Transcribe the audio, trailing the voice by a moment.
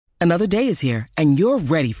Another day is here, and you're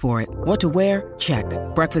ready for it. What to wear? Check.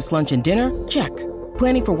 Breakfast, lunch, and dinner? Check.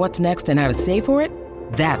 Planning for what's next and how to save for it?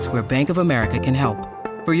 That's where Bank of America can help.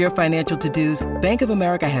 For your financial to-dos, Bank of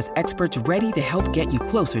America has experts ready to help get you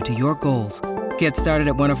closer to your goals. Get started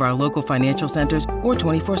at one of our local financial centers or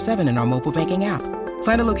 24/7 in our mobile banking app.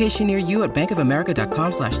 Find a location near you at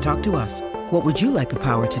bankofamerica.com/talktous. What would you like the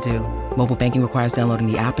power to do? Mobile banking requires downloading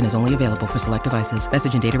the app and is only available for select devices.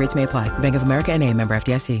 Message and data rates may apply. Bank of America N.A., member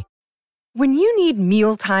FDIC. When you need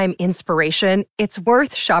mealtime inspiration, it's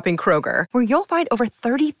worth shopping Kroger, where you'll find over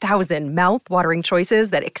 30,000 mouth-watering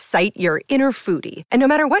choices that excite your inner foodie. And no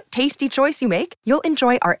matter what tasty choice you make, you'll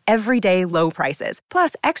enjoy our everyday low prices,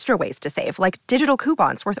 plus extra ways to save, like digital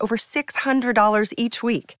coupons worth over $600 each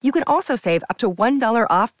week. You can also save up to $1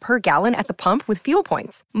 off per gallon at the pump with fuel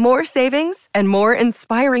points. More savings and more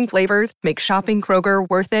inspiring flavors make shopping Kroger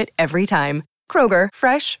worth it every time. Kroger,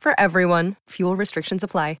 fresh for everyone. Fuel restrictions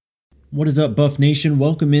apply. What is up, Buff Nation?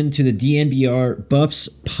 Welcome into the DNVR Buffs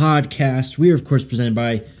podcast. We are, of course, presented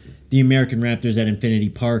by the American Raptors at Infinity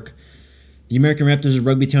Park. The American Raptors are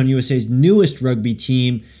Rugbytown USA's newest rugby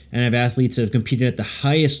team and have athletes that have competed at the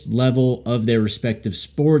highest level of their respective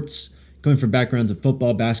sports, coming from backgrounds of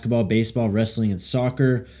football, basketball, baseball, wrestling, and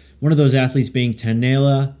soccer. One of those athletes being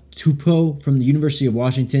Tanela Tupou from the University of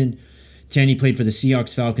Washington. Tanny played for the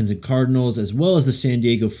Seahawks, Falcons, and Cardinals, as well as the San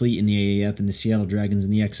Diego Fleet in the AAF and the Seattle Dragons in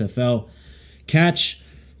the XFL. Catch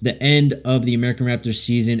the end of the American Raptors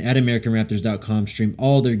season at AmericanRaptors.com. Stream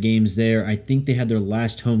all their games there. I think they had their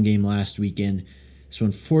last home game last weekend. So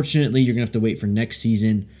unfortunately, you're going to have to wait for next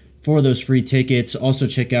season for those free tickets. Also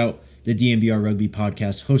check out the DNVR Rugby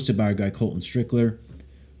podcast hosted by our guy Colton Strickler.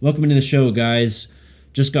 Welcome into the show, guys.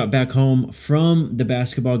 Just got back home from the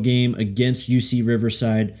basketball game against UC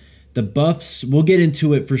Riverside. The Buffs, we'll get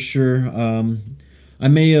into it for sure. I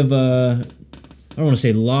may have, I don't want to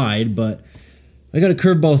say lied, but I got a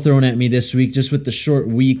curveball thrown at me this week just with the short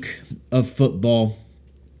week of football.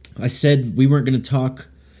 I said we weren't going to talk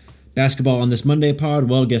basketball on this Monday pod.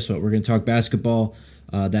 Well, guess what? We're going to talk basketball.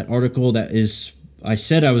 That article I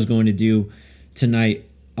said I was going to do tonight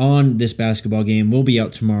on this basketball game will be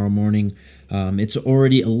out tomorrow morning. It's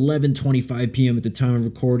already 11:25 p.m. at the time of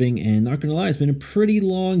recording, and not going to lie, it's been a pretty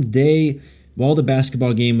long day. While the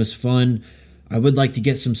basketball game was fun, I would like to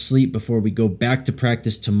get some sleep before we go back to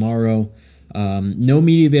practice tomorrow. No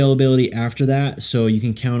media availability after that, so you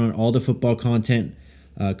can count on all the football content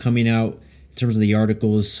coming out in terms of the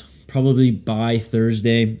articles probably by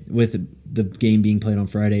Thursday, with the game being played on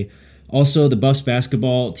Friday. Also, the Buffs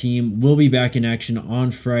basketball team will be back in action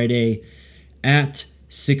on Friday at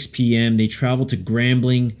 6 p.m. They travel to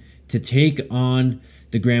Grambling to take on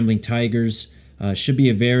the Grambling Tigers. Should be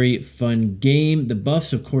a very fun game. The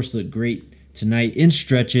Buffs, of course, look great tonight in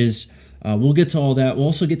stretches. We'll get to all that. We'll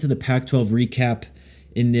also get to the Pac-12 recap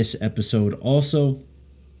in this episode also.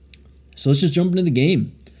 So let's just jump into the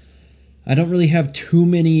game. I don't really have too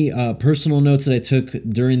many personal notes that I took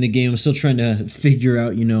during the game. I'm still trying to figure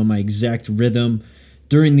out, my exact rhythm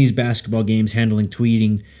during these basketball games, handling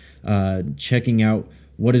tweeting, checking out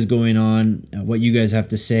what is going on, what you guys have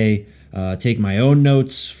to say, take my own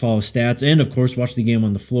notes, follow stats, and of course watch the game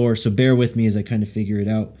on the floor. So bear with me as I kind of figure it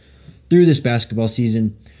out through this basketball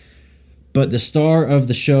season. But the star of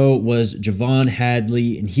the show was Javon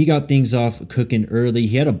Hadley, and he got things off cooking early.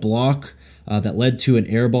 He had a block that led to an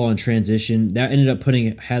air ball in transition. That ended up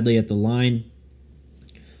putting Hadley at the line.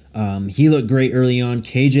 He looked great early on.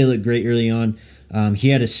 KJ looked great early on. He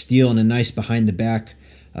had a steal and a nice behind-the-back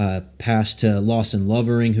pass to Lawson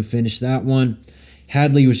Lovering, who finished that one.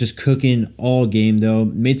 Hadley was just cooking all game, though.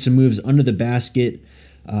 Made some moves under the basket.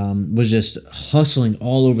 Was just hustling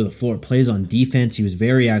all over the floor. Plays on defense. He was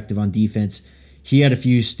very active on defense. He had a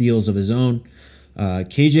few steals of his own.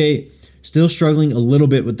 KJ still struggling a little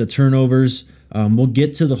bit with the turnovers. We'll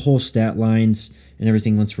get to the whole stat lines and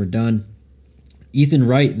everything once we're done. Ethan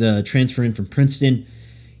Wright, the transfer in from Princeton,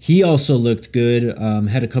 he also looked good.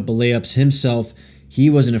 Had a couple layups himself. He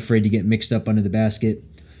wasn't afraid to get mixed up under the basket.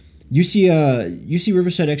 UC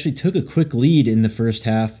Riverside actually took a quick lead in the first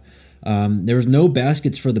half. There was no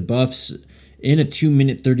baskets for the Buffs in a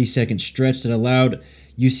 2-minute, 30-second stretch that allowed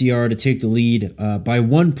UCR to take the lead by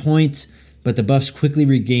 1 point, but the Buffs quickly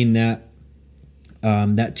regained that.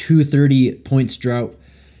 That 230-point drought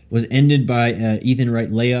was ended by Ethan Wright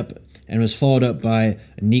layup and was followed up by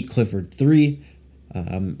a Neat Clifford 3.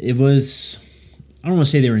 It was, I don't want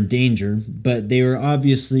to say they were in danger, but they were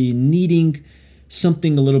obviously needing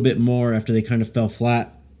something a little bit more after they kind of fell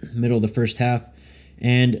flat middle of the first half.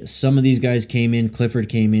 And some of these guys came in. Clifford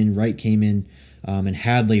came in, Wright came in, and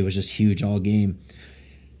Hadley was just huge all game.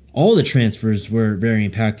 all the transfers were very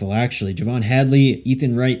impactful, actually. Javon Hadley,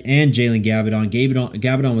 Ethan Wright, and Jalen Gabadon.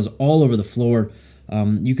 Gabadon was all over the floor.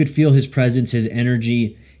 You could feel his presence, his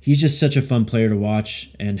energy. He's just such a fun player to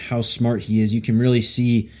watch, and how smart he is. You can really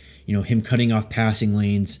see, him cutting off passing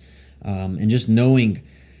lanes, and just knowing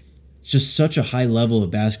just such a high level of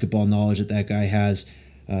basketball knowledge that guy has.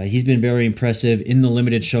 He's been very impressive in the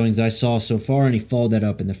limited showings I saw so far, and he followed that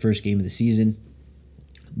up in the first game of the season.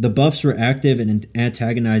 The Buffs were active and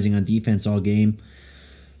antagonizing on defense all game.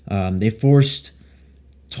 They forced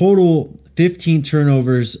total 15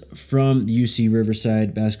 turnovers from the UC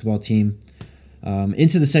Riverside basketball team.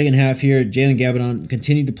 Into the second half here, Jalen Gabadon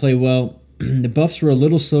continued to play well. The Buffs were a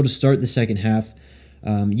little slow to start the second half.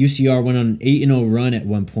 UCR went on an 8-0 run at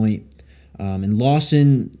one point. And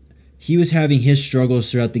Lawson, he was having his struggles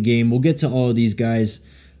throughout the game. We'll get to all of these guys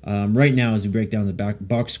right now as we break down the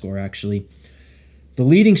box score, actually. The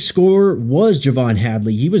leading scorer was Javon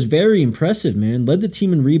Hadley. He was very impressive, man. Led the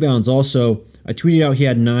team in rebounds also. I tweeted out he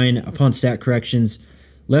had 9 upon stat corrections.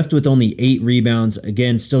 Left with only 8 rebounds.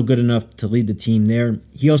 Again, still good enough to lead the team there.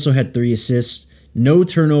 He also had 3 assists, no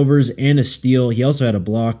turnovers, and a steal. He also had a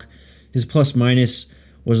block. His plus-minus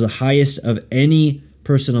was the highest of any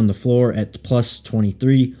person on the floor at plus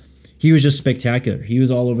 23. He was just spectacular. He was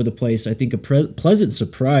all over the place. I think a pleasant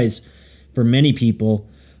surprise for many people.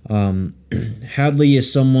 Hadley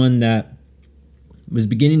is someone that was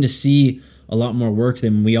beginning to see a lot more work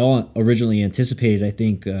than we all originally anticipated. I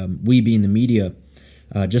think we being the media,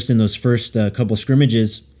 just in those first couple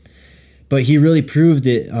scrimmages, but he really proved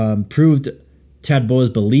Tad Boyle's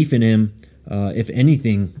belief in him, if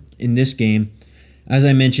anything, in this game. As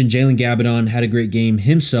I mentioned, Jalen Gabadon had a great game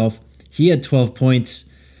himself. He had 12 points.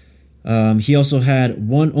 He also had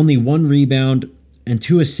only 1 rebound and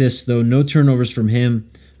 2 assists, though no turnovers from him.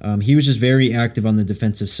 He was just very active on the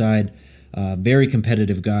defensive side. Very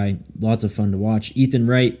competitive guy. Lots of fun to watch. Ethan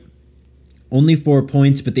Wright, only 4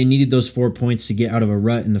 points, but they needed those 4 points to get out of a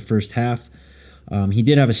rut in the first half. He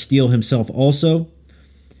did have a steal himself also,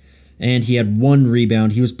 and he had 1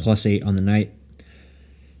 rebound. He was plus 8 on the night.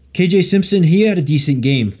 KJ Simpson, he had a decent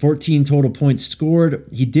game. 14 total points scored.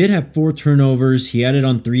 He did have 4 turnovers. He added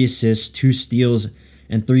on 3 assists, 2 steals,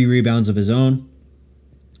 and 3 rebounds of his own.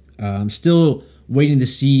 I'm still waiting to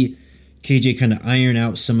see KJ kind of iron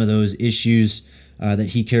out some of those issues that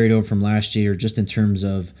he carried over from last year, just in terms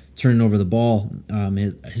of turning over the ball.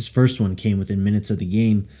 His first one came within minutes of the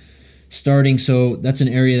game starting, so that's an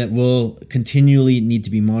area that will continually need to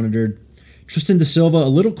be monitored. Tristan Da Silva, a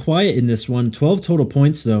little quiet in this one. 12 total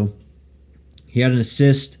points, though. He had an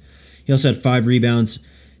assist. He also had 5 rebounds,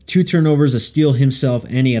 2 turnovers, a steal himself,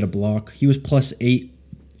 and he had a block. He was plus 8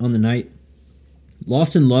 on the night.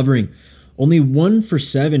 Lawson Lovering, only 1 for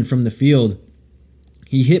 7 from the field.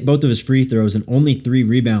 He hit both of his free throws and only 3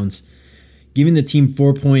 rebounds, giving the team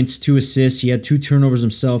 4 points, 2 assists. He had 2 turnovers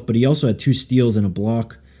himself, but he also had 2 steals and a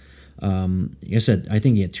block. I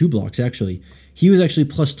think he had 2 blocks, actually. He was actually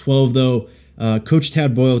plus 12, though. Coach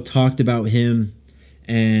Tad Boyle talked about him,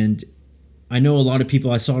 and I know a lot of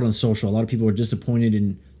people, I saw it on social, a lot of people were disappointed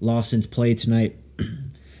in Lawson's play tonight.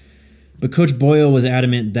 But Coach Boyle was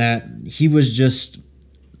adamant that he was just,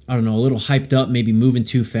 a little hyped up, maybe moving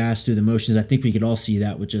too fast through the motions. I think we could all see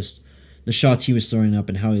that with just the shots he was throwing up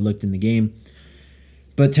and how he looked in the game.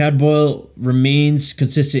 But Tad Boyle remains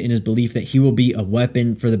consistent in his belief that he will be a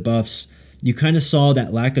weapon for the Buffs. You kind of saw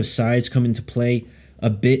that lack of size come into play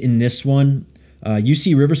a bit in this one.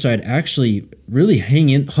 UC Riverside actually really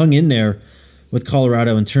hung in there with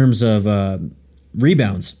Colorado in terms of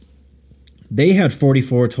rebounds. They had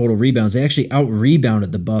 44 total rebounds. They actually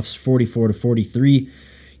out-rebounded the Buffs 44-43.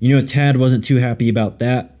 Tad wasn't too happy about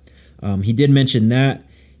that. He did mention that.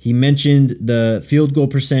 He mentioned the field goal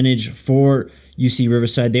percentage for UC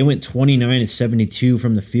Riverside. They went 29-72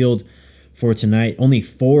 from the field for tonight. Only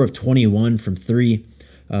 4 of 21 from 3.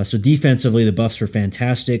 So defensively, the Buffs were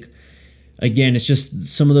fantastic. Again, it's just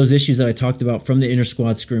some of those issues that I talked about from the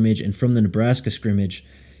inter-squad scrimmage and from the Nebraska scrimmage.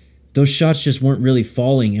 Those shots just weren't really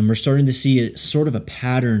falling, and we're starting to see a sort of a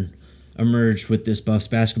pattern emerge with this Buffs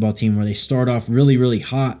basketball team where they start off really, really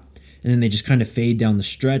hot, and then they just kind of fade down the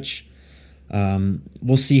stretch.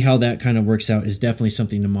 We'll see how that kind of works out. Is definitely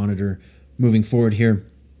something to monitor moving forward here.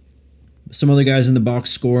 Some other guys in the box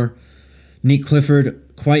score. Nick Clifford,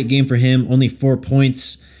 quiet game for him, only 4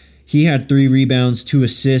 points. He had 3 rebounds, 2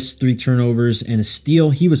 assists, 3 turnovers, and a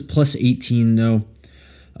steal. He was plus 18, though.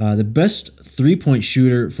 The best 3-point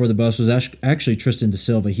shooter for the Buffs was actually Tristan Da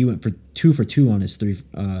Silva. He went for 2 for 2 on his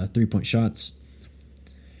 3-point shots.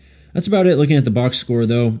 That's about it looking at the box score,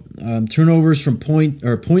 though.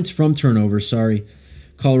 Points from turnovers,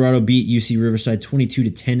 Colorado beat UC Riverside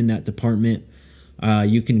 22-10 in that department.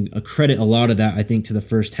 You can credit a lot of that, I think, to the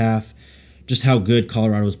first half. Just how good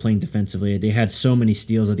Colorado was playing defensively. They had so many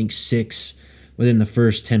steals, I think 6 within the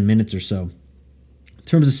first 10 minutes or so. In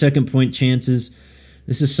terms of second point chances,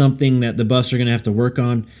 this is something that the Buffs are going to have to work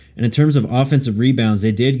on. And in terms of offensive rebounds,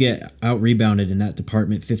 they did get out-rebounded in that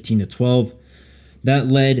department 15-12. That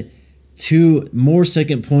led to more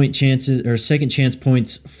second chance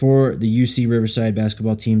points for the UC Riverside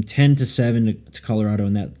basketball team, 10-7 to Colorado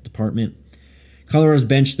in that department. Colorado's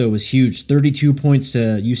bench, though, was huge, 32 points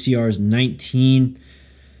to UCR's 19.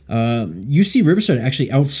 UC Riverside actually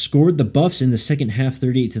outscored the Buffs in the second half,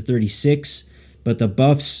 38-36, but the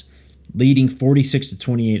Buffs leading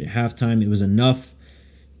 46-28 at halftime. It was enough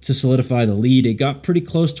to solidify the lead. It got pretty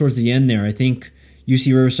close towards the end there. I think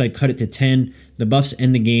UC Riverside cut it to 10. The Buffs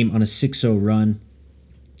end the game on a 6-0 run.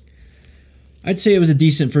 I'd say it was a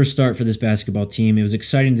decent first start for this basketball team. It was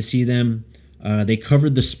exciting to see them. They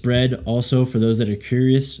covered the spread also, for those that are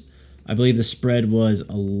curious. I believe the spread was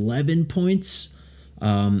 11 points.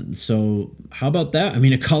 So how about that? I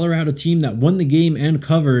mean, a Colorado team that won the game and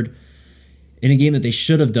covered in a game that they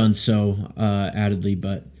should have done so, addedly.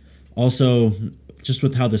 But also, just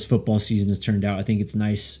with how this football season has turned out, I think it's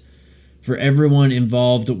nice for everyone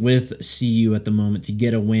involved with CU at the moment to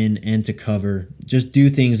get a win and to cover. Just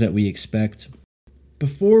do things that we expect.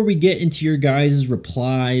 Before we get into your guys'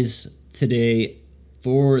 replies today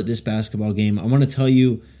for this basketball game, I want to tell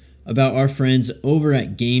you about our friends over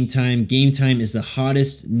at Game Time. Game Time is the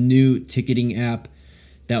hottest new ticketing app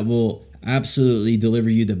that will absolutely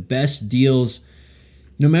deliver you the best deals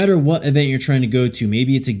no matter what event you're trying to go to.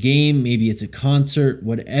 Maybe it's a game, maybe it's a concert,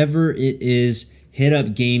 whatever it is, hit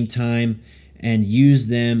up Game Time and use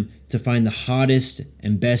them to find the hottest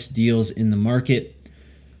and best deals in the market.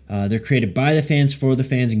 They're created by the fans for the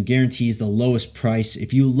fans and guarantees the lowest price.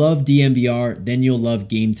 If you love DNVR, then you'll love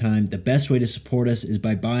Game Time. The best way to support us is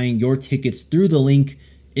by buying your tickets through the link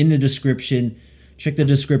in the description. Check the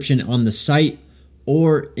description on the site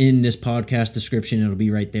or in this podcast description. It'll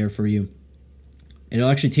be right there for you. It'll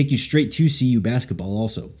actually take you straight to CU basketball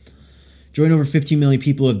also. Join over 15 million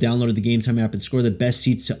people who have downloaded the Game Time app and score the best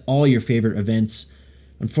seats to all your favorite events.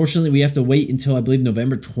 Unfortunately, we have to wait until, I believe,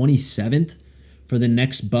 November 27th for the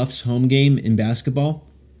next Buffs home game in basketball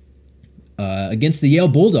against the Yale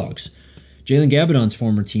Bulldogs, Jalen Gabadon's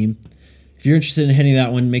former team. If you're interested in heading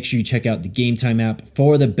that one, make sure you check out the Game Time app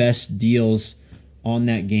for the best deals on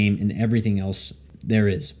that game and everything else there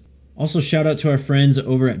is. Also, shout out to our friends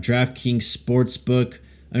over at DraftKings Sportsbook,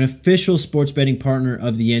 an official sports betting partner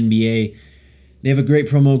of the NBA. They have a great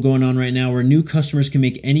promo going on right now where new customers can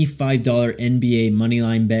make any $5 NBA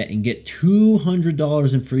moneyline bet and get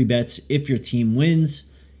 $200 in free bets if your team wins.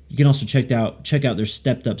 You can also check out their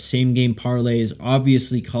stepped-up same-game parlays.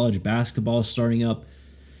 Obviously, college basketball is starting up.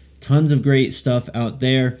 Tons of great stuff out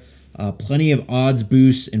there. Plenty of odds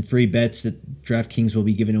boosts and free bets that DraftKings will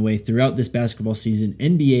be giving away throughout this basketball season,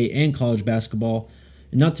 NBA and college basketball.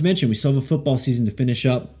 And not to mention, we still have a football season to finish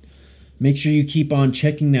up. Make sure you keep on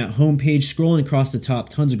checking that homepage, scrolling across the top.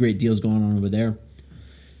 Tons of great deals going on over there.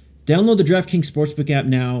 Download the DraftKings Sportsbook app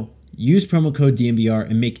now. Use promo code DNVR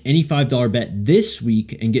and make any $5 bet this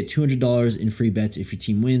week and get $200 in free bets if your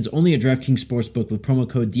team wins. Only at DraftKings Sportsbook with promo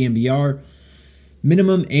code DNVR.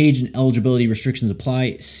 Minimum age and eligibility restrictions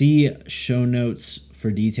apply. See show notes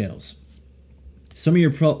for details. Some of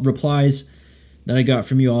your replies that I got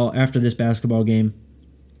from you all after this basketball game.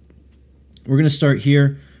 We're going to start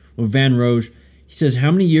here with Van Roge. He says,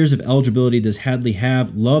 how many years of eligibility does Hadley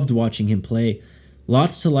have? Loved watching him play.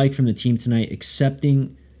 Lots to like from the team tonight,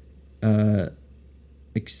 accepting a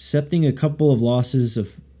couple of losses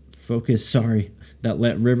of focus,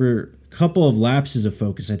 couple of lapses of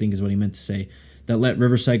focus, I think is what he meant to say, that let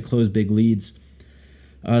Riverside close big leads.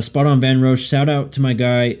 Spot on, Van Roche. Shout out to my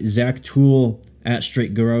guy, Zach Toole at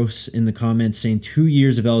Straight Gross in the comments saying 2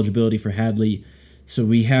 years of eligibility for Hadley. So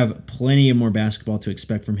we have plenty of more basketball to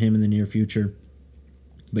expect from him in the near future.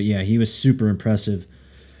 But yeah, he was super impressive.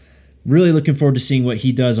 Really looking forward to seeing what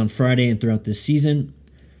he does on Friday and throughout this season.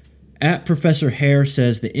 At Professor Hare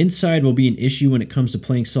says the inside will be an issue when it comes to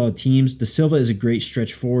playing solid teams. Da Silva is a great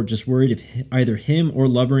stretch forward. Just worried if either him or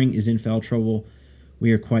Lovering is in foul trouble.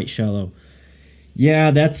 We are quite shallow.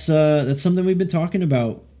 Yeah, that's something we've been talking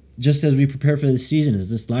about just as we prepare for this season. Is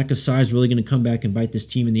this lack of size really going to come back and bite this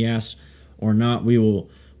team in the ass or not? We will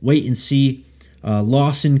wait and see.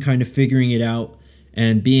 Lawson kind of figuring it out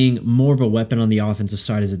and being more of a weapon on the offensive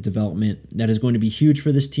side as a development. That is going to be huge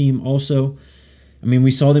for this team also. I mean,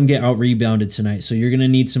 we saw them get out-rebounded tonight, so you're going to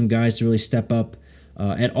need some guys to really step up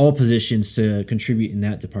at all positions to contribute in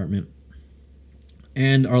that department.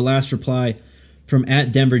 And our last reply from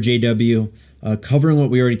at Denver JW, covering what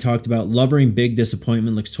we already talked about. Lovering big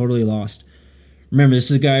disappointment, looks totally lost. Remember,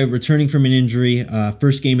 this is a guy returning from an injury,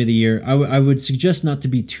 first game of the year. I would suggest not to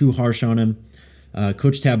be too harsh on him.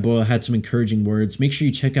 Coach Tab Boyle had some encouraging words. Make sure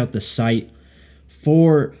you check out the site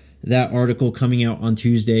for that article coming out on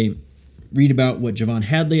Tuesday. Read about what Javon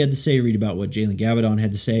Hadley had to say, read about what Jalen Gabadon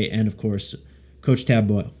had to say, and of course, Coach Tab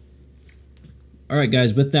Boyle. All right,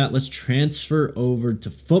 guys, with that, let's transfer over to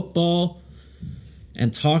football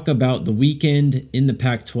and talk about the weekend in the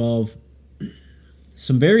Pac-12.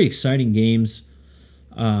 Some very exciting games.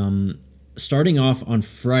 Starting off on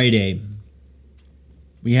Friday,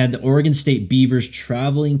 we had the Oregon State Beavers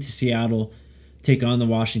traveling to Seattle, take on the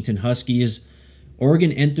Washington Huskies.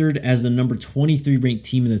 Oregon entered as the number 23 ranked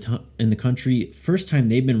team in the country. First time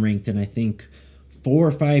they've been ranked in, I think, 4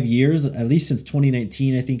 or 5 years, at least since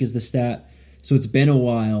 2019, I think is the stat. So it's been a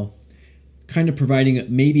while, kind of providing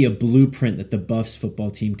maybe a blueprint that the Buffs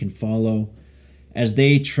football team can follow as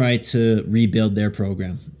they try to rebuild their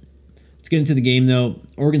program. Let's get into the game, though.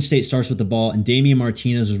 Oregon State starts with the ball, and Damian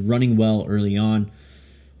Martinez was running well early on.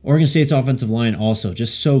 Oregon State's offensive line also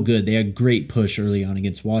just so good. They had great push early on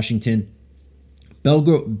against Washington.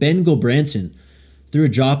 Ben Gulbranson threw a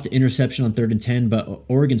dropped interception on 3rd and 10, but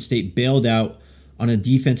Oregon State bailed out on a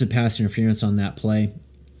defensive pass interference on that play.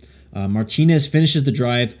 Martinez finishes the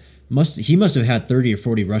drive. He must have had 30 or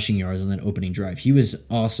 40 rushing yards on that opening drive. He was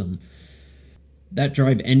awesome. That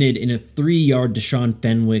drive ended in a 3-yard Deshaun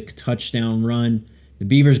Fenwick touchdown run. The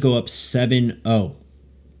Beavers go up 7-0.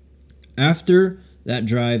 After that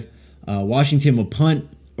drive, Washington will punt.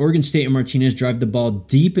 Oregon State and Martinez drive the ball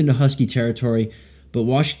deep into Husky territory, but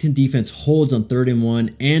Washington defense holds on 3rd and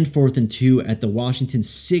 1 and 4th and 2 at the Washington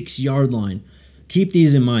 6-yard line. Keep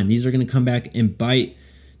these in mind. These are going to come back and bite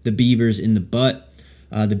the Beavers in the butt.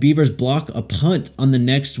 The Beavers block a punt on the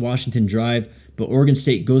next Washington drive, but Oregon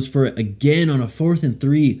State goes for it again on a 4th and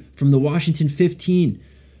 3 from the Washington 15.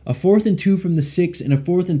 A 4th and 2 from the 6 and a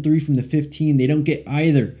 4th and 3 from the 15. They don't get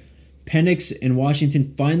either. Penix and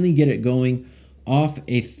Washington finally get it going off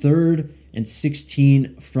a 3rd and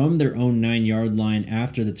 16 from their own 9-yard line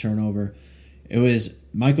after the turnover. It was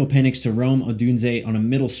Michael Penix to Rome Odunze on a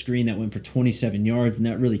middle screen that went for 27 yards, and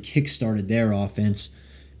that really kick-started their offense.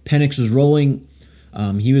 Penix was rolling.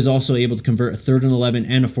 He was also able to convert a 3rd and 11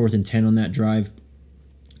 and a 4th and 10 on that drive.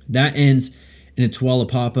 That ends in a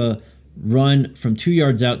Tualapapa run from 2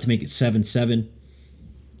 yards out to make it 7-7.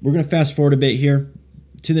 We're going to fast forward a bit here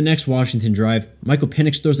to the next Washington drive. Michael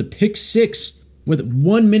Penix throws a pick 6 with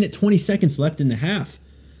 1 minute 20 seconds left in the half.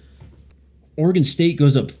 Oregon State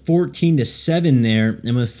goes up 14-7 there,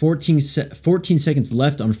 and with 14 seconds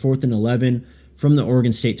left on 4th and 11 from the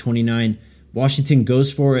Oregon State 29, Washington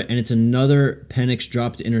goes for it, and it's another Penix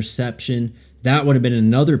dropped interception. That would have been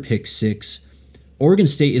another pick 6. Oregon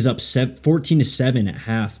State is up 14-7 at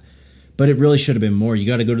half, but it really should have been more. You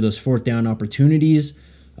got to go to those 4th down opportunities.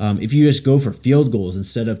 If you just go for field goals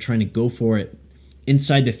instead of trying to go for it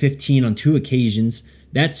inside the 15 on 2 occasions,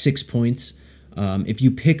 that's 6 points. If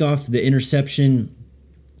you pick off the interception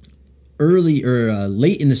early or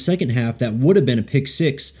late in the second half, that would have been a pick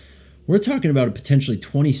 6. We're talking about a potentially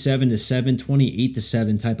 27-7,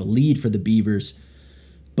 28-7 type of lead for the Beavers,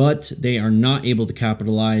 but they are not able to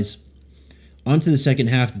capitalize. On to the second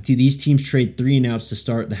half, these teams trade 3 and outs to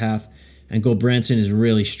start the half, and Gulbranson is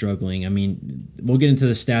really struggling. I mean, we'll get into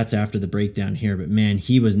the stats after the breakdown here, but man,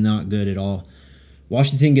 he was not good at all.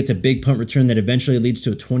 Washington gets a big punt return that eventually leads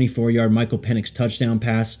to a 24-yard Michael Penix touchdown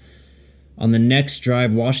pass. On the next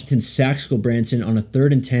drive, Washington sacks Gulbranson on a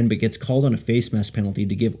 3rd and 10, but gets called on a face mask penalty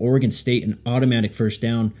to give Oregon State an automatic first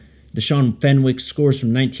down. Deshaun Fenwick scores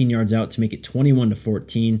from 19 yards out to make it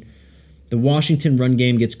 21-14. The Washington run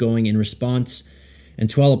game gets going in response, and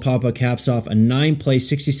Tualapapa caps off a 9-play,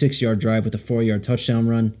 66-yard drive with a 4-yard touchdown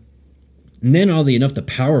run. And then, oddly enough, the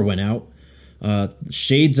power went out.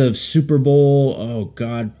 Shades of Super Bowl,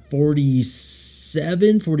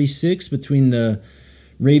 47, 46 between the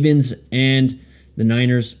Ravens and the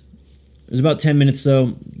Niners. It was about 10 minutes,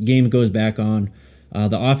 though. Game goes back on.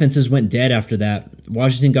 The offenses went dead after that.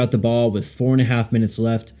 Washington got the ball with 4.5 minutes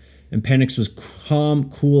left, and Penix was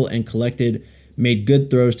calm, cool, and collected, made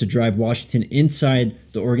good throws to drive Washington inside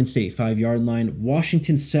the Oregon State 5-yard line.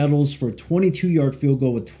 Washington settles for a 22-yard field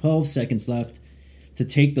goal with 12 seconds left to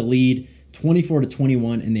take the lead,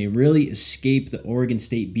 24-21, and they really escape the Oregon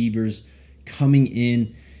State Beavers coming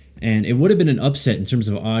in. And it would have been an upset in terms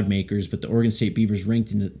of odd makers, but the Oregon State Beavers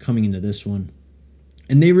coming into this one.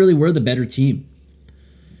 And they really were the better team.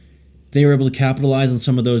 They were able to capitalize on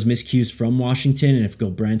some of those miscues from Washington, and if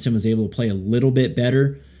Gulbranson was able to play a little bit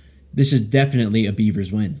better, This is definitely a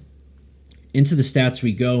Beavers win. Into the stats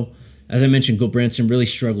we go. As I mentioned, Gulbranson really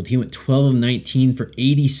struggled. He went 12 of 19 for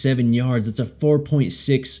 87 yards. That's a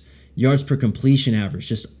 4.6 yards per completion average.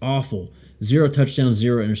 Just awful. 0 touchdowns,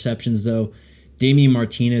 0 interceptions, though. Damian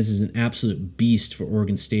Martinez is an absolute beast for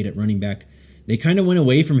Oregon State at running back. They kind of went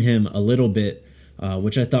away from him a little bit,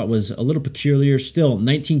 which I thought was a little peculiar. Still,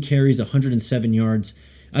 19 carries, 107 yards.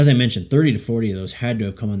 As I mentioned, 30 to 40 of those had to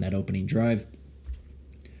have come on that opening drive.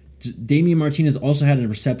 Damian Martinez also had a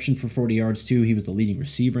reception for 40 yards, too. He was the leading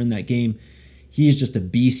receiver in that game. He is just a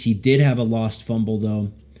beast. He did have a lost fumble,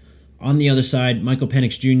 though. On the other side, Michael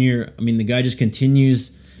Penix Jr., the guy just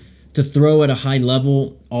continues to throw at a high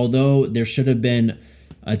level, although there should have been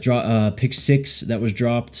a pick 6 that was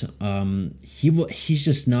dropped. He's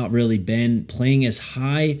just not really been playing as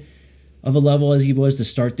high of a level as he was to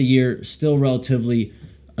start the year. Still relatively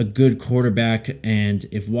a good quarterback, and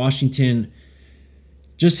if Washington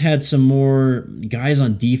just had some more guys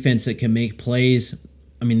on defense that can make plays,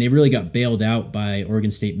 they really got bailed out by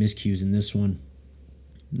Oregon State miscues in this one.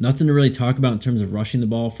 Nothing to really talk about in terms of rushing the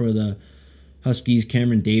ball for the Huskies.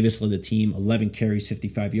 Cameron Davis led the team, 11 carries,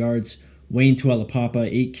 55 yards. Wayne Tualapapa,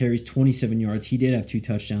 8 carries, 27 yards. He did have 2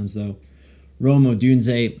 touchdowns, though. Rome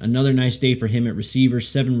Odunze, another nice day for him at receiver,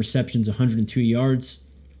 7 receptions, 102 yards.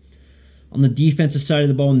 On the defensive side of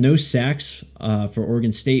the ball, no sacks for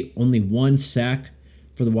Oregon State. Only 1 sack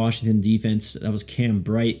for the Washington defense. That was Cam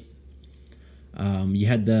Bright. You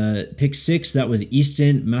had the pick 6. That was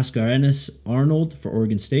Easton Mascarenas Arnold for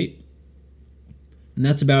Oregon State. And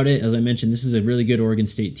that's about it. As I mentioned, this is a really good Oregon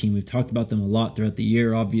State team. We've talked about them a lot throughout the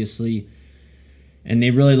year, obviously. And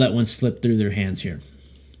they really let one slip through their hands here.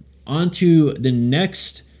 On to the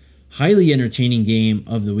next highly entertaining game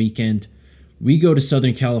of the weekend. We go to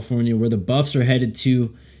Southern California, where the Buffs are headed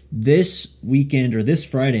to this weekend, or this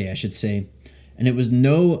Friday, I should say. And it was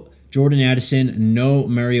no Jordan Addison, no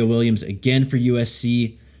Mario Williams again for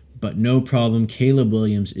USC, but no problem. Caleb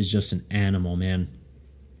Williams is just an animal, man.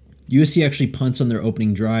 USC actually punts on their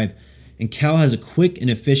opening drive, and Cal has a quick and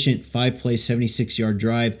efficient 5-play, 76-yard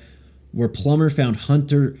drive where Plummer found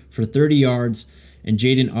Hunter for 30 yards, and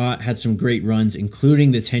Jaden Ott had some great runs,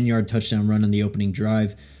 including the 10-yard touchdown run on the opening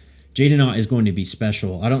drive. Jaden Ott is going to be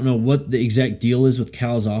special. I don't know what the exact deal is with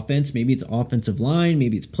Cal's offense. Maybe it's offensive line,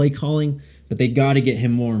 maybe it's play calling, but they got to get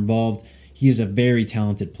him more involved. He is a very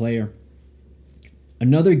talented player.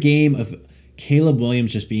 Another game of Caleb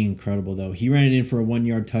Williams just being incredible, though. He ran it in for a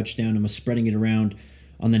 1-yard touchdown and was spreading it around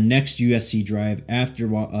on the next USC drive after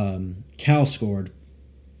Cal scored.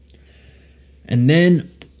 And then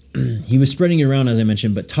he was spreading it around, as I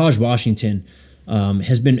mentioned, but Taj Washington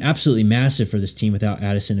has been absolutely massive for this team without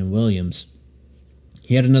Addison and Williams.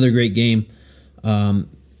 He had another great game.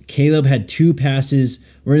 Caleb had 2 passes.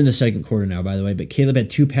 We're in the second quarter now, by the way, but Caleb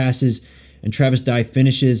had 2 passes, and Travis Dye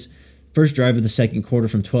finishes first drive of the second quarter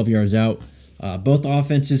from 12 yards out. Both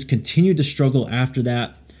offenses continued to struggle after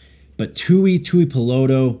that, but Tui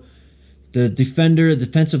Peloto, the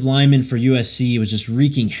defensive lineman for USC, was just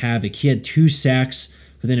wreaking havoc. He had 2 sacks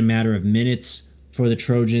within a matter of minutes for the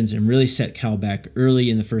Trojans and really set Cal back early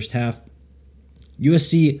in the first half.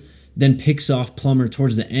 USC then picks off Plummer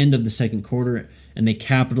towards the end of the second quarter, and they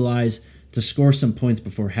capitalize to score some points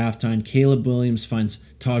before halftime. Caleb Williams finds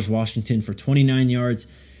Taj Washington for 29 yards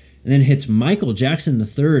and then hits Michael Jackson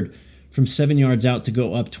III from 7 yards out to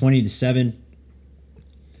go up 20-7.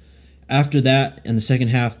 After that, in the second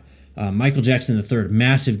half, Michael Jackson III,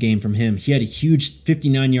 massive game from him. He had a huge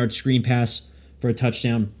 59-yard screen pass for a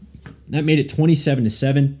touchdown. That made it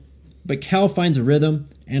 27-7, but Cal finds a rhythm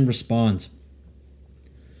and responds.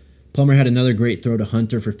 Plummer had another great throw to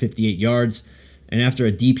Hunter for 58 yards, and after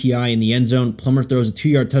a DPI in the end zone, Plummer throws a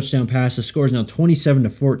 2-yard touchdown pass. The score is now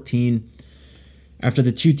 27-14. After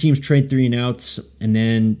the 2 teams trade 3 and outs, and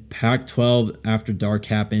then Pac-12 after dark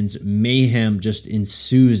happens, mayhem just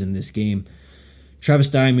ensues in this game. Travis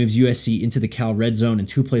Dye moves USC into the Cal red zone, and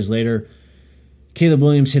 2 plays later, Caleb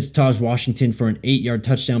Williams hits Taj Washington for an 8-yard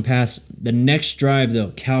touchdown pass. The next drive,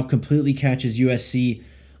 though, Cal completely catches USC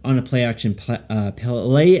on a play action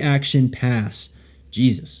pass.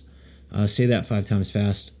 Jesus. Say that 5 times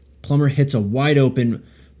fast. Plummer hits a wide open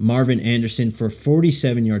Marvin Anderson for a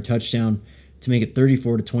 47-yard touchdown to make it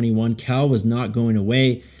 34-21. Cal was not going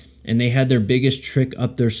away, and they had their biggest trick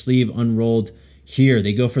up their sleeve unrolled here.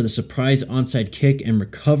 They go for the surprise onside kick and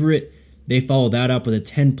recover it. They follow that up with a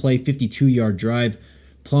 10-play, 52-yard drive.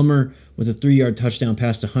 Plummer with a 3-yard touchdown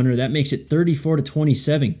pass to Hunter. That makes it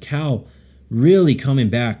 34-27. Cal really coming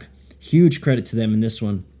back. Huge credit to them in this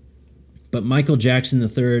one. But Michael Jackson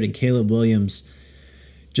III and Caleb Williams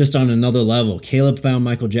just on another level. Caleb found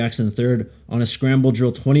Michael Jackson III on a scramble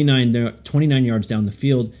drill 29 yards down the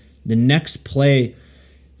field. The next play,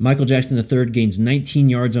 Michael Jackson III gains 19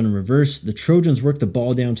 yards on a reverse. The Trojans work the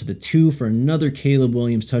ball down to the 2 for another Caleb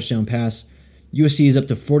Williams touchdown pass. USC is up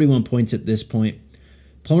to 41 points at this point.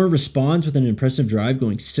 Plummer responds with an impressive drive,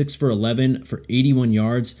 going 6 for 11 for 81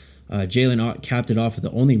 yards. Jalen Ott capped it off with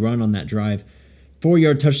the only run on that drive.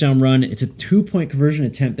 4-yard touchdown run. It's a 2-point conversion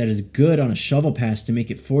attempt that is good on a shovel pass to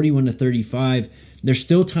make it 41-35. There's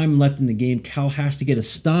still time left in the game. Cal has to get a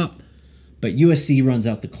stop, but USC runs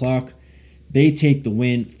out the clock. They take the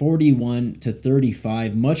win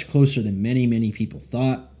 41-35, much closer than many people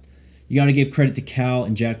thought. You got to give credit to Cal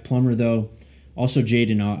and Jack Plummer, though. Also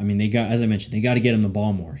Jaden Ott. I mean, as I mentioned, they got to get him the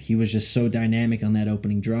ball more. He was just so dynamic on that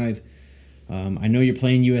opening drive. I know you're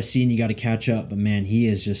playing USC and you got to catch up, but man, he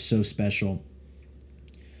is just so special.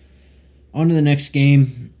 On to the next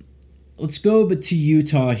game. Let's go to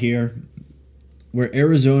Utah here, where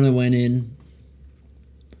Arizona went in.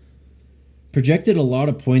 Projected a lot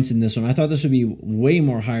of points in this one. I thought this would be way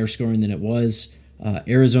more higher scoring than it was.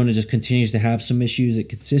 Arizona just continues to have some issues at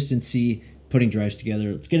consistency, putting drives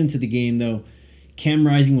together. Let's get into the game, though. Cam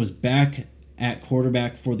Rising was back at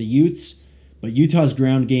quarterback for the Utes, but Utah's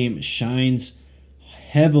ground game shines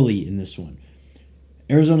heavily in this one.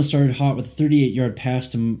 Arizona started hot with a 38-yard pass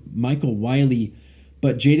to Michael Wiley,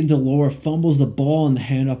 but Jaden DeLore fumbles the ball in the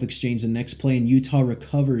handoff exchange the next play, and Utah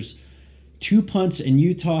recovers. 2 punts, and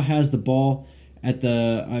Utah has the ball at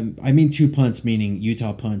the... I mean 2 punts, meaning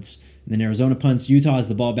Utah punts. And then Arizona punts. Utah has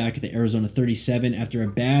the ball back at the Arizona 37 after a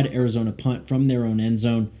bad Arizona punt from their own end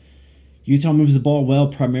zone. Utah moves the ball well,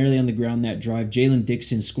 primarily on the ground that drive. Jalen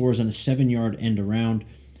Dixon scores on a 7-yard end around.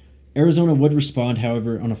 Arizona would respond,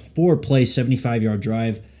 however, on a 4-play, 75-yard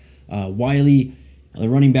drive. Wiley, the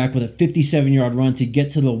running back, with a 57-yard run to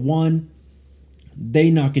get to the 1.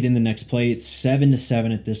 They knock it in the next play. It's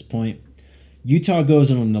 7-7 at this point. Utah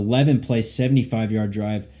goes on an 11-play, 75-yard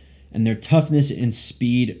drive, and their toughness and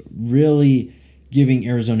speed really giving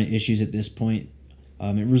Arizona issues at this point.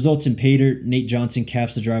 It results in Pater. Nate Johnson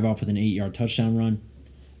caps the drive off with an 8-yard touchdown run.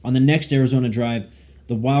 On the next Arizona drive,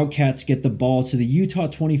 the Wildcats get the ball to the Utah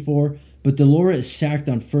 24, but DeLore is sacked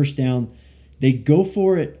on first down. They go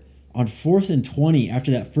for it on 4th and 20 after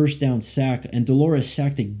that first down sack, and DeLore is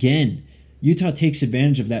sacked again. Utah takes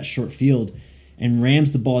advantage of that short field and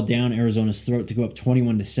rams the ball down Arizona's throat to go up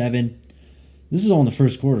 21-7. This is all in the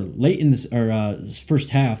first quarter. Late in this first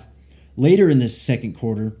half, later in this second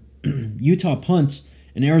quarter, Utah punts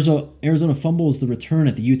and Arizona fumbles the return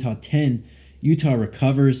at the Utah 10. Utah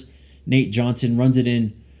recovers. Nate Johnson runs it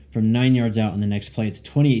in from 9 yards out on the next play. It's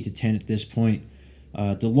 28-10 at this point.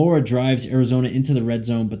 DeLore drives Arizona into the red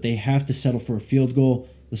zone, but they have to settle for a field goal.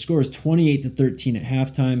 The score is 28-13 at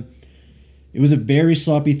halftime. It was a very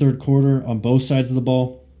sloppy third quarter on both sides of the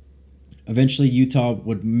ball. Eventually, Utah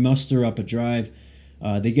would muster up a drive.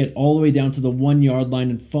 They get all the way down to the 1-yard line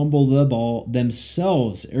and fumble the ball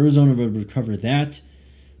themselves. Arizona would recover that,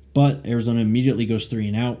 but Arizona immediately goes 3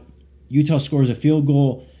 and out. Utah scores a field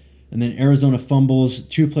goal, and then Arizona fumbles.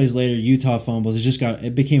 2 plays later, Utah fumbles.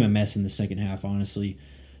 It became a mess in the second half, honestly.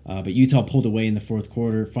 But Utah pulled away in the fourth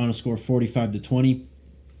quarter. Final score 45-20.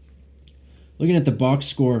 Looking at the box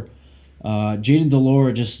score, Jaden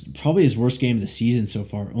DeLore, just probably his worst game of the season so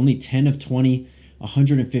far. Only 10 of 20,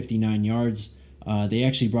 159 yards. They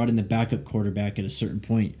actually brought in the backup quarterback at a certain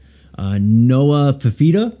point. Noah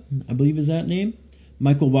Fafita, I believe is that name.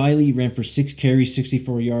 Michael Wiley ran for 6 carries,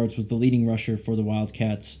 64 yards, was the leading rusher for the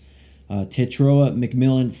Wildcats. Tetroa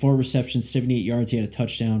McMillan, 4 receptions, 78 yards. He had a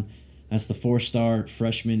touchdown. That's the 4-star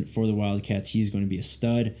freshman for the Wildcats. He's going to be a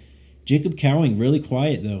stud. Jacob Cowing, really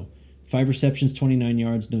quiet though. 5 receptions, 29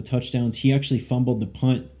 yards, no touchdowns. He actually fumbled the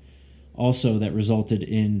punt also that resulted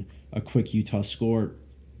in a quick Utah score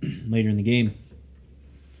later in the game.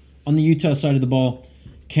 On the Utah side of the ball,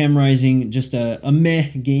 Cam Rising, just a meh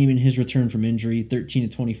game in his return from injury,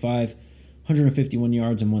 13-25, 151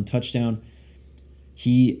 yards and 1 touchdown.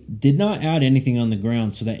 He did not add anything on the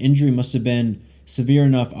ground, so that injury must have been severe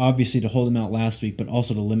enough, obviously, to hold him out last week, but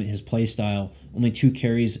also to limit his play style. Only 2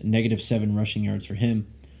 carries, -7 rushing yards for him.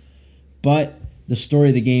 But the story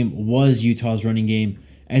of the game was Utah's running game.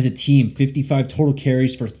 As a team, 55 total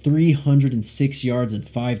carries for 306 yards and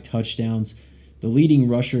 5 touchdowns. The leading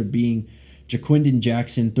rusher being Jaquindon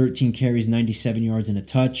Jackson, 13 carries, 97 yards and a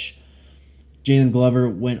touch. Jalen Glover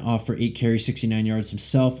went off for 8 carries, 69 yards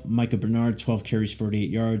himself. Micah Bernard, 12 carries, 48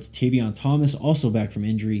 yards. Tavion Thomas, also back from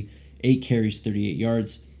injury, 8 carries, 38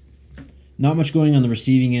 yards. Not much going on the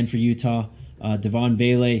receiving end for Utah. Devon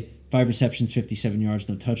Vele, 5 receptions, 57 yards,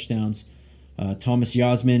 no touchdowns. Thomas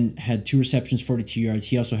Yasmin had 2 receptions, 42 yards.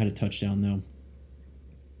 He also had a touchdown, though.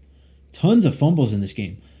 Tons of fumbles in this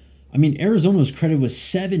game. I mean, Arizona was credited with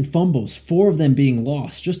 7 fumbles, 4 of them being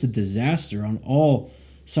lost. Just a disaster on all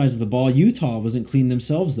sides of the ball. Utah wasn't clean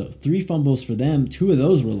themselves, though. 3 fumbles for them. 2 of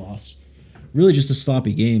those were lost. Really just a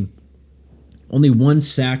sloppy game. Only 1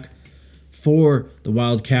 sack for the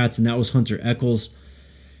Wildcats, and that was Hunter Echols.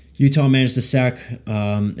 Utah managed to sack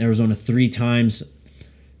Arizona 3 times.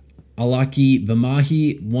 Alaki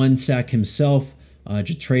Vimahi, 1 sack himself.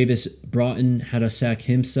 Jatravis Broughton had a sack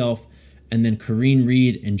himself. And then Kareem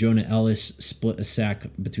Reed and Jonah Ellis split a sack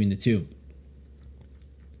between the two.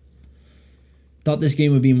 Thought this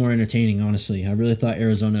game would be more entertaining, honestly. I really thought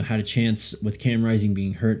Arizona had a chance with Cam Rising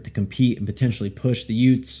being hurt to compete and potentially push the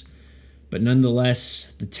Utes. But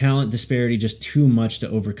nonetheless, the talent disparity just too much to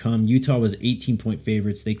overcome. Utah was 18-point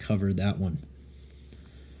favorites. They covered that one.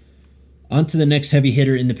 On to the next heavy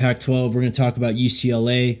hitter in the Pac-12. We're going to talk about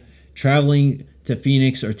UCLA traveling to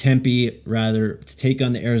Phoenix, or Tempe, rather, to take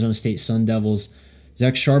on the Arizona State Sun Devils.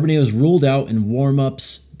 Zach Charbonnet was ruled out in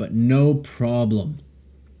warm-ups, but no problem.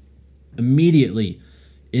 Immediately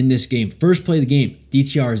in this game, first play of the game,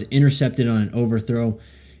 DTR is intercepted on an overthrow.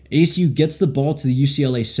 ASU gets the ball to the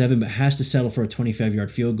UCLA 7, but has to settle for a 25-yard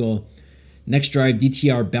field goal. Next drive,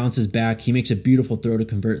 DTR bounces back. He makes a beautiful throw to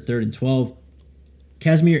convert 3rd and 12.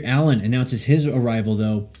 Casimir Allen announces his arrival,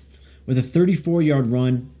 though, with a 34-yard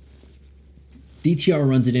run. DTR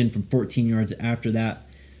runs it in from 14 yards after that,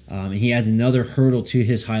 and he adds another hurdle to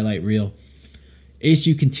his highlight reel.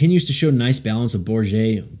 ASU continues to show nice balance with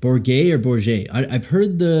Bourget. I've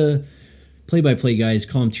heard the play-by-play guys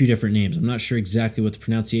call him 2 different names. I'm not sure exactly what the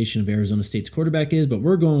pronunciation of Arizona State's quarterback is, but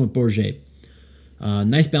we're going with Bourget.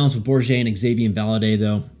 Nice balance with Bourget and Xavier Valade,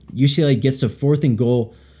 though. UCLA gets to 4th and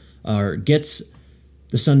goal, or gets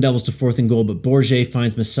the Sun Devils to 4th and goal, but Bourget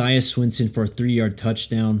finds Messiah Swinson for a 3-yard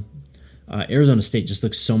touchdown. Arizona State just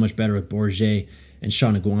looks so much better with Bourget and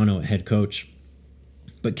Sean Aguano at head coach.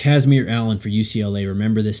 But Casimir Allen for UCLA,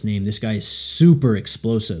 remember this name. This guy is super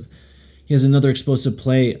explosive. He has another explosive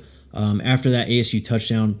play after that ASU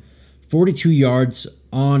touchdown. 42 yards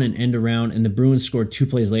on an end around, and the Bruins scored 2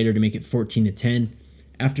 plays later to make it 14-10.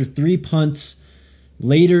 After 3 punts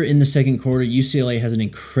later in the second quarter, UCLA has an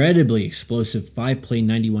incredibly explosive 5-play,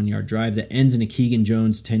 91-yard drive that ends in a Keegan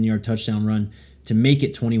Jones 10-yard touchdown run to make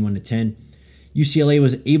it 21-10. UCLA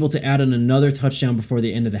was able to add on another touchdown before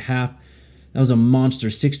the end of the half. That was a monster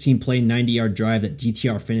 16-play, 90-yard drive that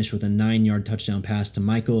DTR finished with a 9-yard touchdown pass to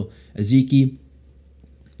Michael Ezeki.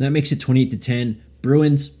 That makes it 28-10.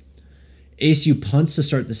 Bruins. ASU punts to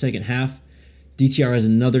start the second half. DTR has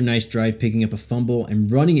another nice drive, picking up a fumble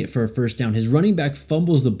and running it for a first down. His running back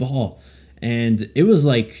fumbles the ball, and it was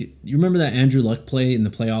like, you remember that Andrew Luck play in the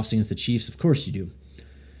playoffs against the Chiefs? Of course you do.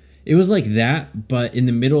 It was like that, but in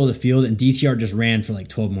the middle of the field, and DTR just ran for like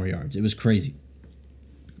 12 more yards. It was crazy.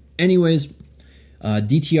 Anyways,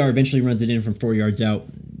 DTR eventually runs it in from 4 yards out,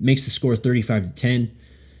 makes the score 35-10.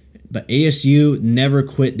 But ASU never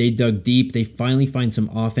quit. They dug deep. They finally find some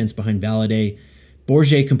offense behind Valade.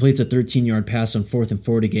 Bourget completes a 13-yard pass on 4th and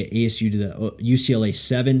 4 to get ASU to the UCLA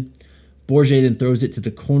 7. Bourget then throws it to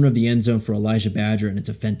the corner of the end zone for Elijah Badger, and it's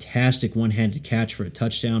a fantastic one-handed catch for a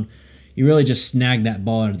touchdown. He really just snagged that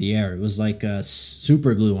ball out of the air. It was like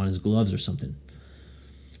super glue on his gloves or something.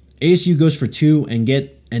 ASU goes for 2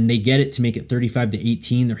 and they get it to make it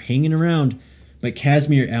 35-18. They're hanging around, but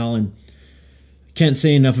Casimir Allen, can't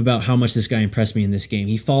say enough about how much this guy impressed me in this game.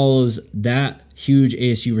 He follows that huge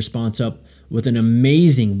ASU response up with an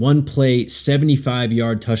amazing 1-play,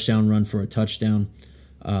 75-yard touchdown run for a touchdown.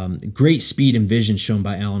 Great speed and vision shown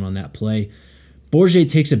by Allen on that play. Bourget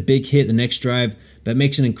takes a big hit the next drive, but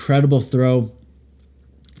makes an incredible throw,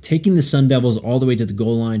 taking the Sun Devils all the way to the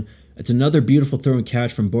goal line. It's another beautiful throw and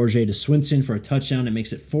catch from Bourget to Swinson for a touchdown. It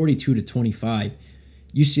makes it 42-25.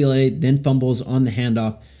 UCLA then fumbles on the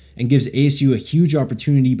handoff and gives ASU a huge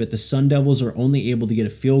opportunity, but the Sun Devils are only able to get a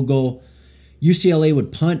field goal. UCLA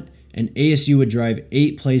would punt, and ASU would drive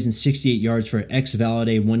 8 plays and 68 yards for an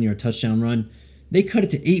ex-Valade 1-yard touchdown run. They cut it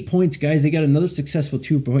to 8 points, guys. They got another successful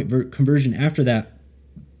 2-point conversion after that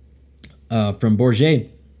from Bourget.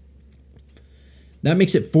 That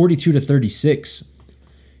makes it 42-36.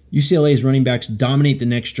 UCLA's running backs dominate the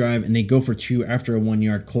next drive, and they go for 2 after a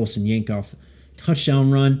 1-yard Colson Yankoff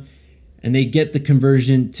touchdown run, and they get the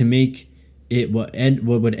conversion to make it what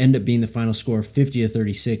would end up being the final score,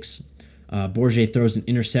 50-36. Bourget throws an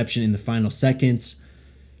interception in the final seconds.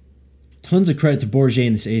 Tons of credit to Bourget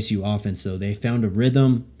and this ASU offense, though. They found a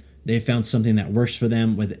rhythm. They found something that works for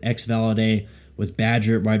them with ex-Valade, with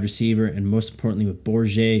Badger at wide receiver, and most importantly with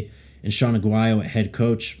Bourget and Sean Aguayo at head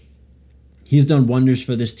coach. He's done wonders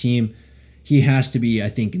for this team. He has to be, I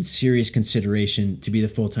think, in serious consideration to be the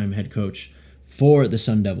full-time head coach for the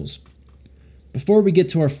Sun Devils. Before we get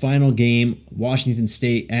to our final game, Washington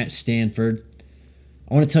State at Stanford,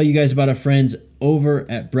 I want to tell you guys about our friends over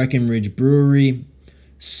at Breckenridge Brewery.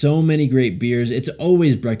 So many great beers. It's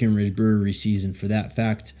always Breckenridge Brewery season for that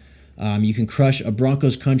fact. You can crush a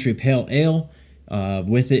Broncos Country Pale Ale,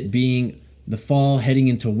 with it being the fall heading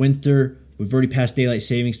into winter. We've already passed daylight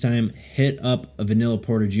savings time. Hit up a Vanilla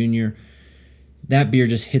Porter Jr. That beer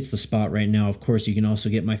just hits the spot right now. Of course, you can also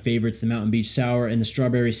get my favorites, the Mountain Beach Sour and the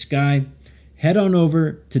Strawberry Sky. Head on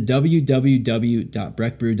over to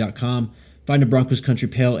www.breckbrew.com. Find a Broncos Country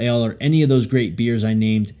Pale Ale or any of those great beers I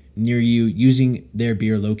named near you using their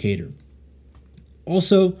beer locator.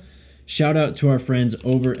 Also, shout out to our friends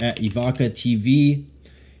over at Evoca TV.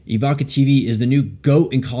 Evoca TV is the new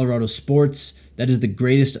GOAT in Colorado sports. That is the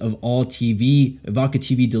greatest of all TV. Evoca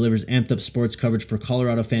TV delivers amped up sports coverage for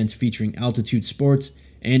Colorado fans featuring Altitude Sports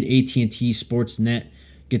and AT&T Sportsnet.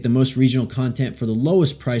 Get the most regional content for the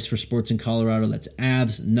lowest price for sports in Colorado. That's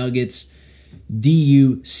Avs, Nuggets,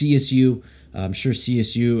 DU, CSU. I'm sure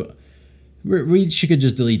CSU, we could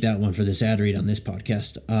just delete that one for this ad read on this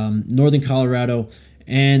podcast. Northern Colorado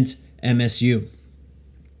and MSU.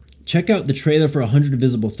 Check out the trailer for 100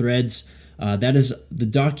 Visible Threads. That is the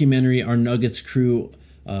documentary our Nuggets crew,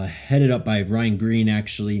 headed up by Ryan Green,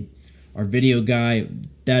 actually, our video guy.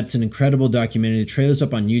 That's an incredible documentary. The trailer's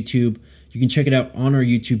up on YouTube. You can check it out on our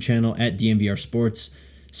YouTube channel at DNVR Sports.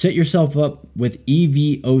 Set yourself up with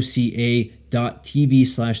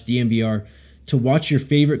evoca.tv/DNVR to watch your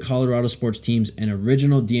favorite Colorado sports teams and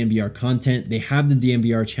original DNVR content. They have the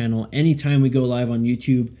DNVR channel. Anytime we go live on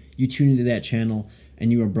YouTube, you tune into that channel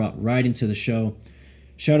and you are brought right into the show.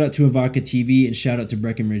 Shout out to Evoca TV and shout out to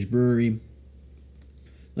Breckenridge Brewery.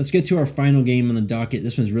 Let's get to our final game on the docket.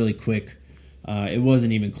 This one's really quick. It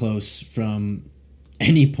wasn't even close from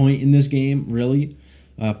any point in this game, really.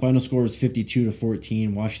 Final score was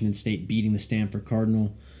 52-14. Washington State beating the Stanford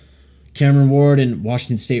Cardinal. Cameron Ward and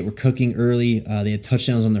Washington State were cooking early. They had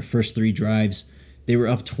touchdowns on their first 3 drives. They were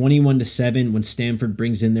up 21-7 when Stanford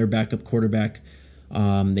brings in their backup quarterback.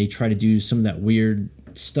 They try to do some of that weird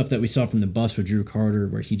stuff that we saw from the Buffs with Drew Carter,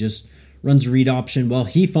 where he just runs a read option. Well,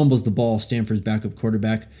 he fumbles the ball, Stanford's backup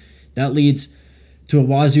quarterback. That leads to a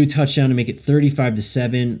Wazoo touchdown to make it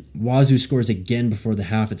 35-7. Wazoo scores again before the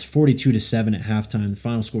half. It's 42-7 at halftime. The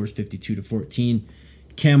final score is 52-14.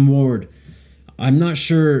 Cam Ward, I'm not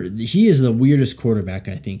sure. He is the weirdest quarterback,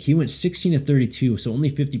 I think. He went 16-32, so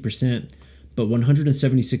only 50%, but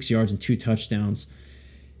 176 yards and 2 touchdowns.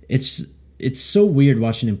 It's so weird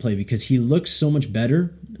watching him play because he looks so much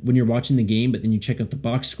better when you're watching the game, but then you check out the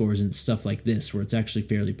box scores and stuff like this where it's actually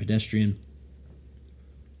fairly pedestrian.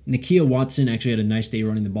 Nakia Watson actually had a nice day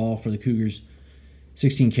running the ball for the Cougars.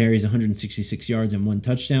 16 carries, 166 yards, and 1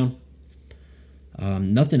 touchdown.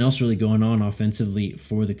 Nothing else really going on offensively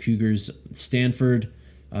for the Cougars. Stanford,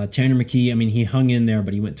 Tanner McKee, he hung in there,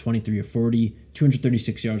 but he went 23-40,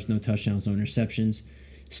 236 yards, no touchdowns, no interceptions.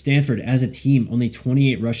 Stanford, as a team, only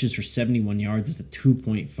 28 rushes for 71 yards. That's a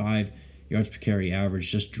 2.5 yards per carry average.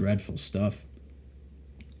 Just dreadful stuff.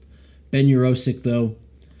 Ben Urosic, though,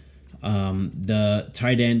 the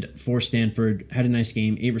tight end for Stanford, had a nice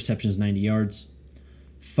game. 8 receptions, 90 yards.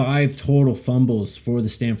 5 total fumbles for the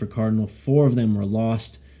Stanford Cardinal. 4 of them were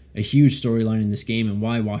lost. A huge storyline in this game and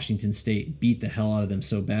why Washington State beat the hell out of them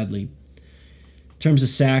so badly. In terms of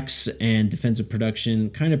sacks and defensive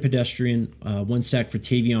production, kind of pedestrian. 1 sack for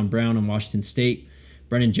Tavion Brown on Washington State.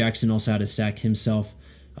 Brennan Jackson also had a sack himself.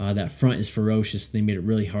 That front is ferocious. They made it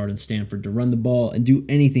really hard on Stanford to run the ball and do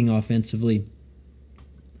anything offensively.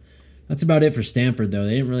 That's about it for Stanford, though.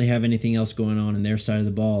 They didn't really have anything else going on their side of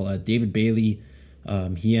the ball. David Bailey,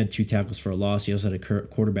 he had 2 tackles for a loss. He also had a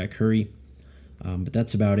quarterback hurry. But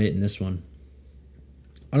that's about it in this one.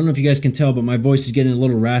 I don't know if you guys can tell, but my voice is getting a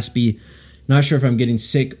little raspy. Not sure if I'm getting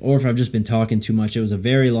sick or if I've just been talking too much. It was a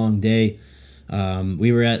very long day.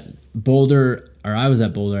 We were at Boulder, or I was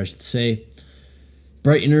at Boulder, I should say,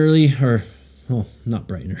 bright and early, not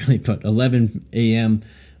bright and early, but 11 a.m.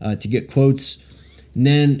 To get quotes. And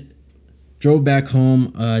then drove back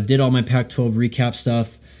home, did all my Pac-12 recap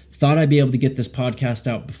stuff. Thought I'd be able to get this podcast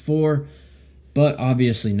out before, but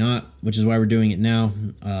obviously not, which is why we're doing it now.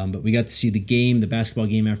 But we got to see the game, the basketball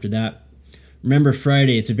game after that. Remember,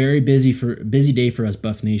 Friday, it's a very busy day for us,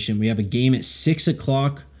 Buff Nation. We have a game at 6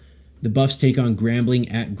 o'clock. The Buffs take on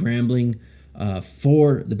Grambling at Grambling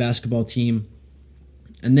for the basketball team.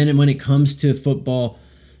 And then when it comes to football,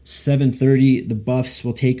 7:30, the Buffs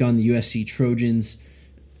will take on the USC Trojans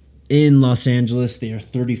in Los Angeles. They are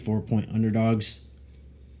 34-point underdogs.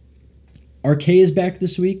 RK is back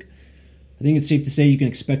this week. I think it's safe to say you can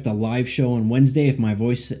expect a live show on Wednesday if my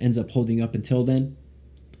voice ends up holding up until then.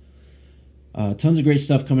 Tons of great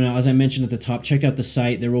stuff coming out. As I mentioned at the top, check out the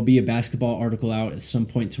site. There will be a basketball article out at some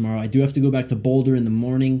point tomorrow. I do have to go back to Boulder in the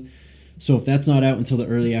morning, so if that's not out until the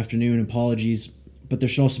early afternoon, apologies. But there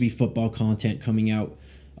should also be football content coming out.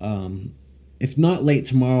 If not late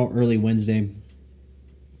tomorrow, early Wednesday.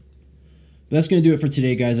 But that's going to do it for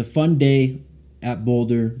today, guys. A fun day at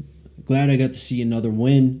Boulder. Glad I got to see another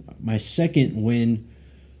win. My second win,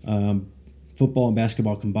 football and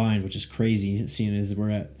basketball combined, which is crazy, seeing as we're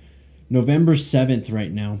at November 7th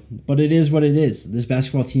right now. But it is what it is. This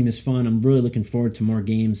basketball team is fun. I'm really looking forward to more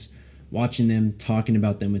games, watching them, talking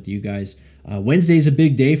about them with you guys. Wednesday is a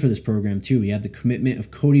big day for this program, too. We have the commitment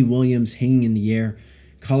of Cody Williams hanging in the air.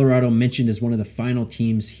 Colorado mentioned as one of the final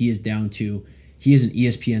teams he is down to. He is an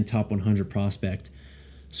ESPN Top 100 prospect.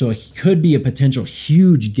 So he could be a potential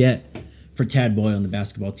huge get for Tad Boyle on the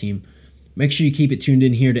basketball team. Make sure you keep it tuned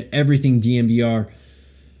in here to Everything DNVR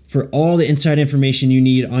for all the inside information you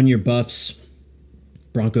need on your Buffs,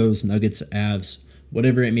 Broncos, Nuggets, Avs,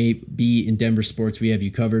 whatever it may be in Denver sports, we have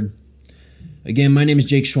you covered. Again, my name is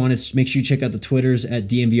Jake Schwanitz. Make sure you check out the Twitters at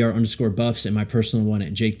DNVR_Buffs and my personal one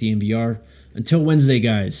at JakeDNVR. Until Wednesday,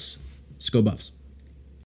 guys, let's go Buffs.